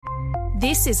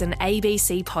This is an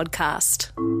ABC podcast.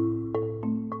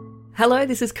 Hello,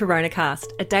 this is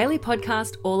CoronaCast, a daily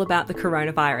podcast all about the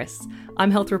coronavirus. I'm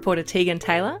health reporter Tegan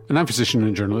Taylor. And I'm physician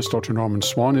and journalist Dr. Norman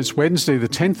Swan. It's Wednesday, the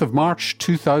 10th of March,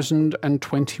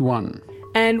 2021.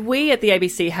 And we at the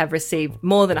ABC have received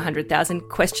more than 100,000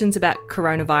 questions about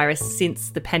coronavirus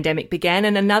since the pandemic began.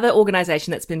 And another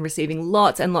organisation that's been receiving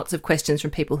lots and lots of questions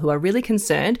from people who are really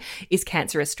concerned is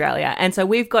Cancer Australia. And so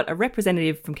we've got a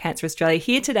representative from Cancer Australia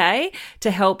here today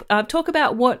to help talk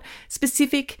about what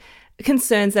specific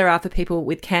concerns there are for people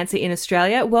with cancer in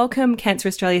Australia. Welcome, Cancer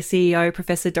Australia CEO,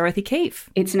 Professor Dorothy Keefe.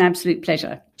 It's an absolute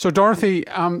pleasure. So, Dorothy,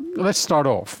 let's start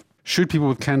off. Should people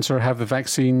with cancer have the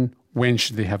vaccine? When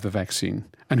should they have the vaccine?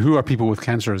 And who are people with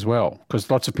cancer as well? Because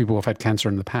lots of people have had cancer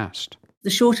in the past. The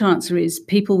short answer is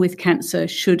people with cancer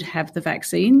should have the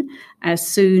vaccine as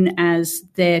soon as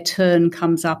their turn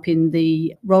comes up in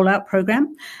the rollout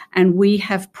program. And we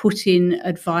have put in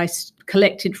advice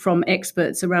collected from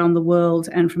experts around the world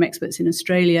and from experts in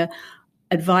Australia,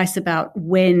 advice about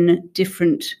when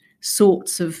different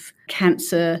sorts of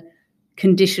cancer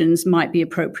conditions might be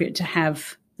appropriate to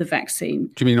have the vaccine.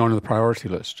 Do you mean on the priority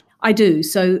list? I do.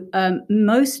 So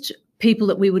most people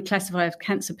that we would classify as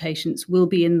cancer patients will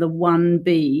be in the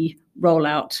 1B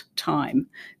rollout time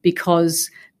because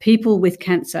people with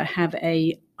cancer have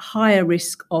a higher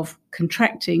risk of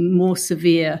contracting more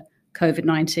severe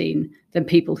COVID-19 than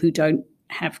people who don't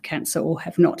have cancer or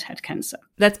have not had cancer.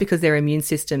 That's because their immune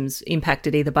system's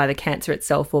impacted either by the cancer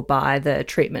itself or by the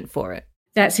treatment for it.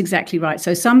 That's exactly right.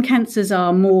 So some cancers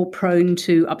are more prone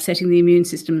to upsetting the immune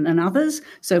system than others.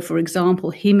 So, for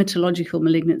example, hematological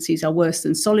malignancies are worse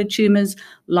than solid tumours.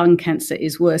 Lung cancer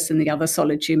is worse than the other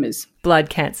solid tumours. Blood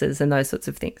cancers and those sorts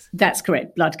of things. That's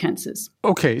correct, blood cancers.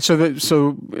 Okay,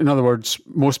 so in other words,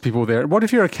 most people there. What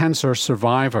if you're a cancer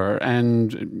survivor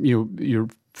and you're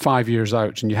 5 years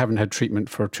out and you haven't had treatment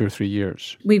for 2 or 3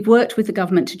 years? We've worked with the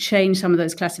government to change some of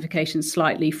those classifications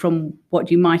slightly from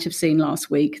what you might have seen last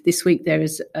week. This week there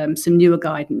is some newer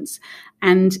guidance,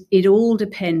 and it all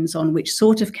depends on which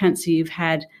sort of cancer you've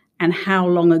had and how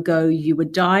long ago you were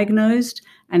diagnosed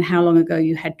and how long ago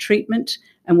you had treatment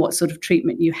and what sort of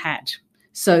treatment you had.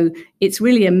 So it's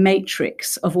really a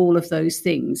matrix of all of those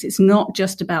things. It's not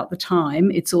just about the time,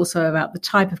 it's also about the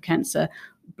type of cancer,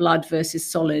 blood versus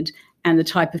solid, and the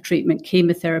type of treatment: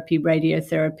 chemotherapy,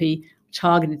 radiotherapy,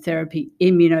 targeted therapy,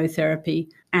 immunotherapy,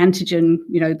 antigen,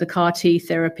 the CAR T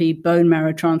therapy, bone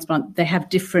marrow transplant. They have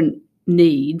different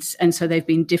needs, and so they've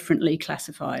been differently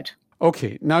classified.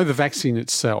 Okay, now the vaccine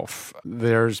itself.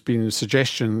 There's been a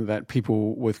suggestion that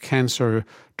people with cancer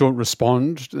don't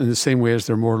respond in the same way as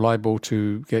they're more liable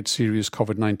to get serious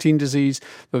COVID-19 disease,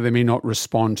 that they may not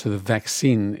respond to the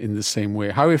vaccine in the same way.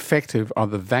 How effective are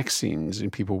the vaccines in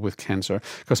people with cancer?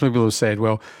 Because some people have said,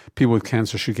 well, people with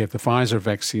cancer should get the Pfizer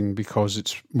vaccine because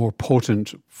it's more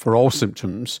potent for all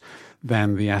symptoms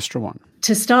than the Astra one.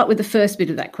 To start with the first bit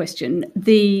of that question,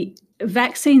 the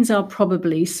vaccines are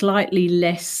probably slightly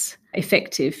less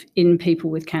effective in people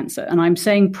with cancer. And I'm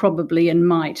saying probably and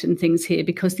might and things here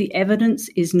because the evidence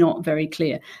is not very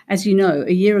clear. As you know,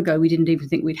 a year ago, we didn't even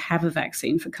think we'd have a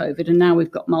vaccine for COVID. And now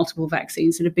we've got multiple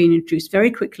vaccines that have been introduced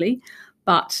very quickly.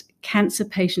 But cancer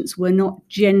patients were not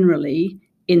generally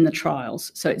in the trials.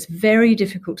 So it's very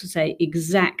difficult to say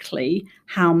exactly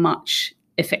how much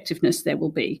effectiveness there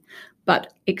will be.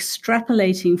 But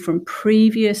extrapolating from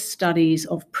previous studies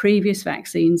of previous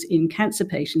vaccines in cancer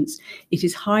patients, it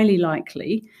is highly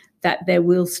likely that there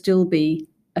will still be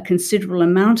a considerable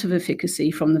amount of efficacy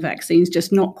from the vaccines,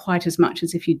 just not quite as much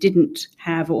as if you didn't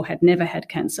have or had never had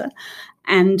cancer.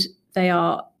 And they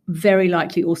are very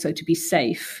likely also to be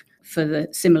safe for the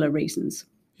similar reasons.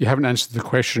 You haven't answered the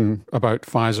question about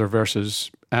Pfizer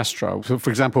versus Astra. So, for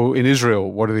example, in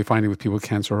Israel, what are they finding with people with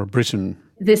cancer, or Britain?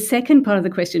 The second part of the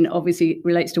question obviously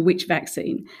relates to which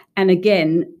vaccine. And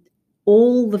again,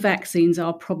 all the vaccines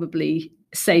are probably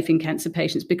safe in cancer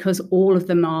patients because all of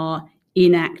them are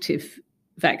inactive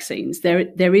vaccines. There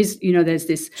is, there's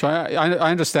this. So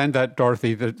I understand that,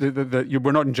 Dorothy, that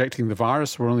we're not injecting the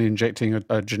virus, we're only injecting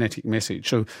a genetic message.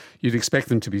 So you'd expect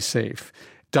them to be safe.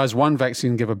 Does one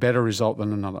vaccine give a better result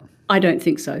than another? I don't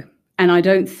think so. And I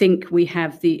don't think we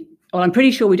have I'm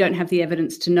pretty sure we don't have the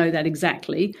evidence to know that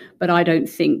exactly, but I don't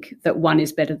think that one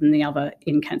is better than the other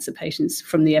in cancer patients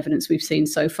from the evidence we've seen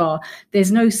so far.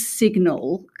 There's no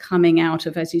signal coming out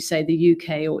of, as you say, the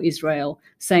UK or Israel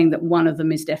saying that one of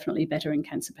them is definitely better in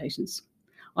cancer patients.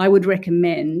 I would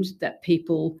recommend that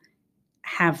people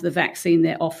have the vaccine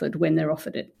they're offered when they're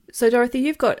offered it. So, Dorothy,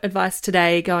 you've got advice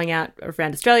today going out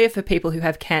around Australia for people who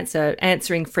have cancer,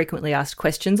 answering frequently asked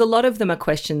questions. A lot of them are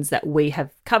questions that we have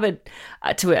covered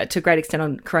to a great extent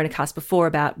on Coronacast before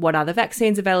about what are the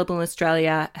vaccines available in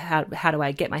Australia, how do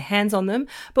I get my hands on them?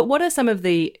 But what are some of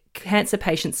the cancer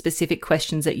patient-specific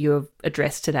questions that you have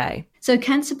addressed today? So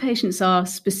cancer patients are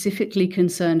specifically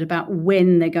concerned about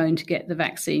when they're going to get the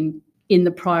vaccine in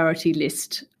the priority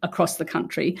list across the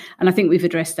country. And I think we've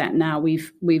addressed that now. We've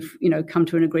come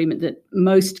to an agreement that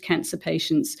most cancer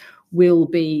patients will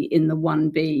be in the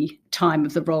 1B time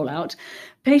of the rollout.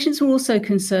 Patients are also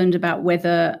concerned about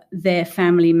whether their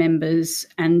family members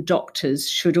and doctors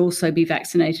should also be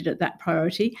vaccinated at that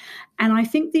priority. And I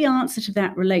think the answer to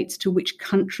that relates to which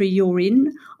country you're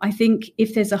in. I think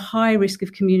if there's a high risk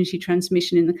of community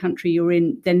transmission in the country you're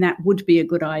in, then that would be a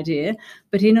good idea.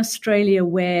 But in Australia,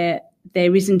 where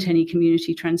there isn't any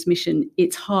community transmission,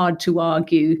 it's hard to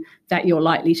argue that you're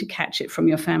likely to catch it from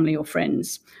your family or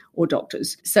friends or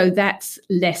doctors. So that's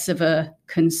less of a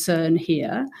concern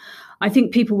here. I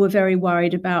think people were very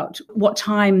worried about what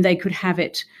time they could have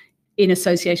it in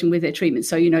association with their treatment.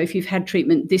 So, if you've had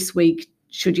treatment this week,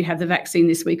 should you have the vaccine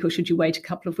this week, or should you wait a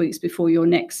couple of weeks before your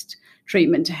next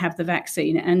treatment to have the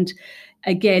vaccine? And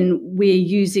again, we're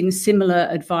using similar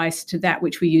advice to that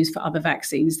which we use for other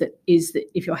vaccines, that is that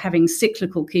if you're having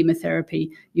cyclical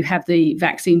chemotherapy, you have the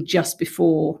vaccine just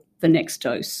before the next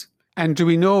dose. And do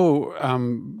we know,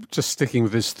 just sticking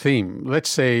with this theme, let's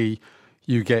say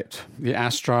you get the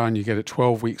Astra and you get it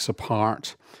 12 weeks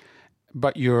apart,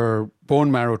 but your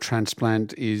bone marrow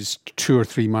transplant is 2 or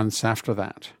 3 months after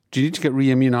that. Do you need to get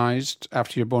re-immunised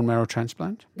after your bone marrow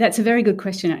transplant? That's a very good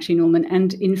question, actually, Norman.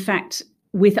 And in fact,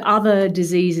 with other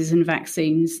diseases and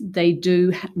vaccines, they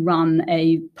do run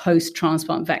a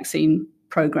post-transplant vaccine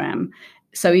program.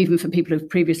 So even for people who've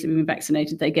previously been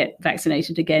vaccinated, they get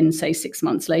vaccinated again, say 6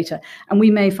 months later. And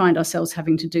we may find ourselves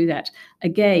having to do that.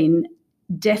 Again,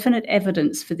 definite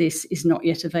evidence for this is not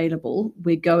yet available.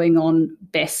 We're going on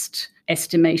best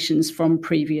estimations from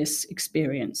previous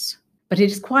experience. But it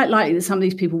is quite likely that some of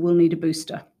these people will need a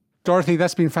booster. Dorothy,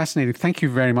 that's been fascinating. Thank you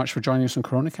very much for joining us on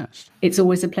Coronacast. It's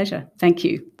always a pleasure. Thank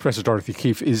you. Professor Dorothy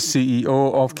Keefe is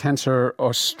CEO of Cancer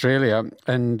Australia.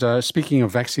 And speaking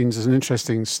of vaccines, there's an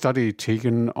interesting study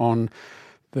taken on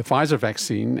the Pfizer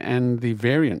vaccine and the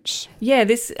variants. Yeah,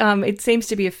 this it seems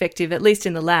to be effective, at least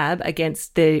in the lab,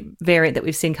 against the variant that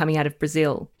we've seen coming out of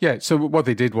Brazil. Yeah, so what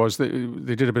they did was they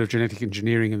did a bit of genetic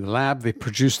engineering in the lab. They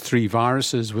produced 3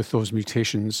 viruses with those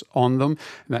mutations on them.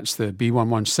 And that's the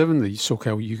B117, the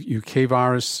so-called UK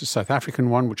virus, the South African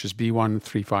one, which is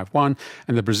B1351,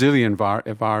 and the Brazilian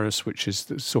virus, which is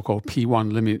the so-called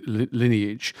P1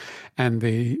 lineage. And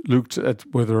they looked at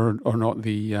whether or not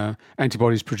the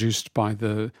antibodies produced by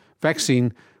the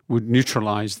vaccine would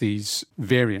neutralize these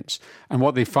variants. And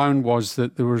what they found was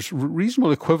that there was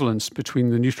reasonable equivalence between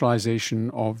the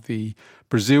neutralization of the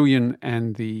Brazilian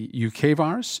and the UK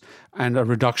virus, and a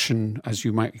reduction, as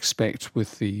you might expect,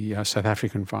 with the South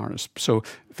African virus. So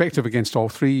effective against all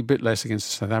 3, a bit less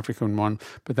against the South African one,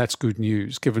 but that's good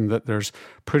news, given that there's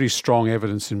pretty strong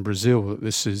evidence in Brazil that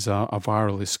this is a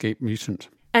viral escape mutant.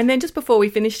 And then just before we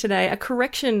finish today, a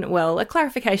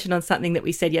clarification on something that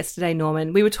we said yesterday,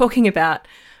 Norman. We were talking about,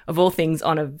 of all things,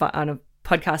 on a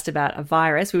podcast about a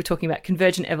virus, we were talking about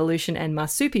convergent evolution and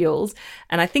marsupials.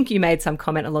 And I think you made some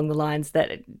comment along the lines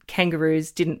that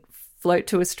kangaroos didn't float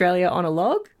to Australia on a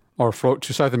log? Or float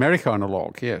to South America on a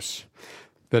log, yes.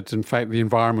 That, in fact, the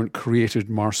environment created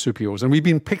marsupials. And we've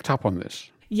been picked up on this.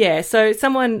 Yeah, so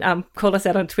someone called us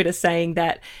out on Twitter saying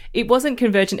that it wasn't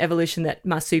convergent evolution that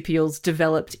marsupials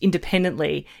developed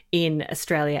independently in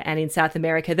Australia and in South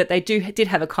America, that they did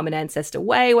have a common ancestor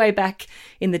way, way back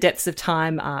in the depths of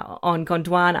time on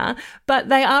Gondwana. But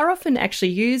they are often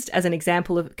actually used as an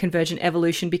example of convergent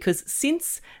evolution because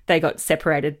since they got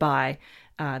separated by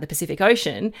the Pacific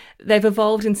Ocean, they've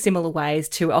evolved in similar ways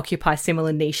to occupy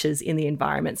similar niches in the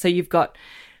environment. So you've got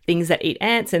things that eat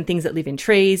ants and things that live in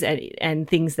trees and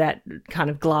things that kind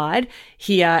of glide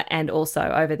here and also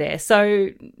over there. So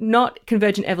not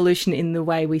convergent evolution in the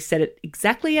way we said it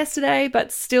exactly yesterday,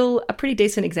 but still a pretty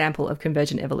decent example of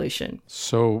convergent evolution.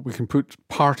 So we can put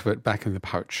part of it back in the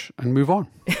pouch and move on.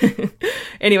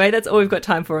 Anyway, that's all we've got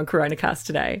time for on Coronacast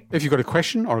today. If you've got a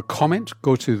question or a comment,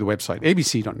 go to the website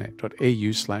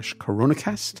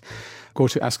abc.net.au/Coronacast. Go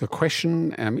to ask a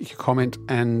question, make a comment,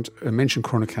 and mention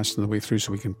Coronacast on the way through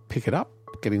so we can pick it up,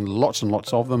 getting lots and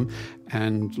lots of them.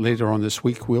 And later on this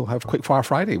week, we'll have Quickfire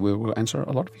Friday. We'll answer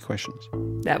a lot of your questions.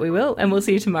 That we will, and we'll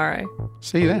see you tomorrow.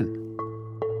 See you then.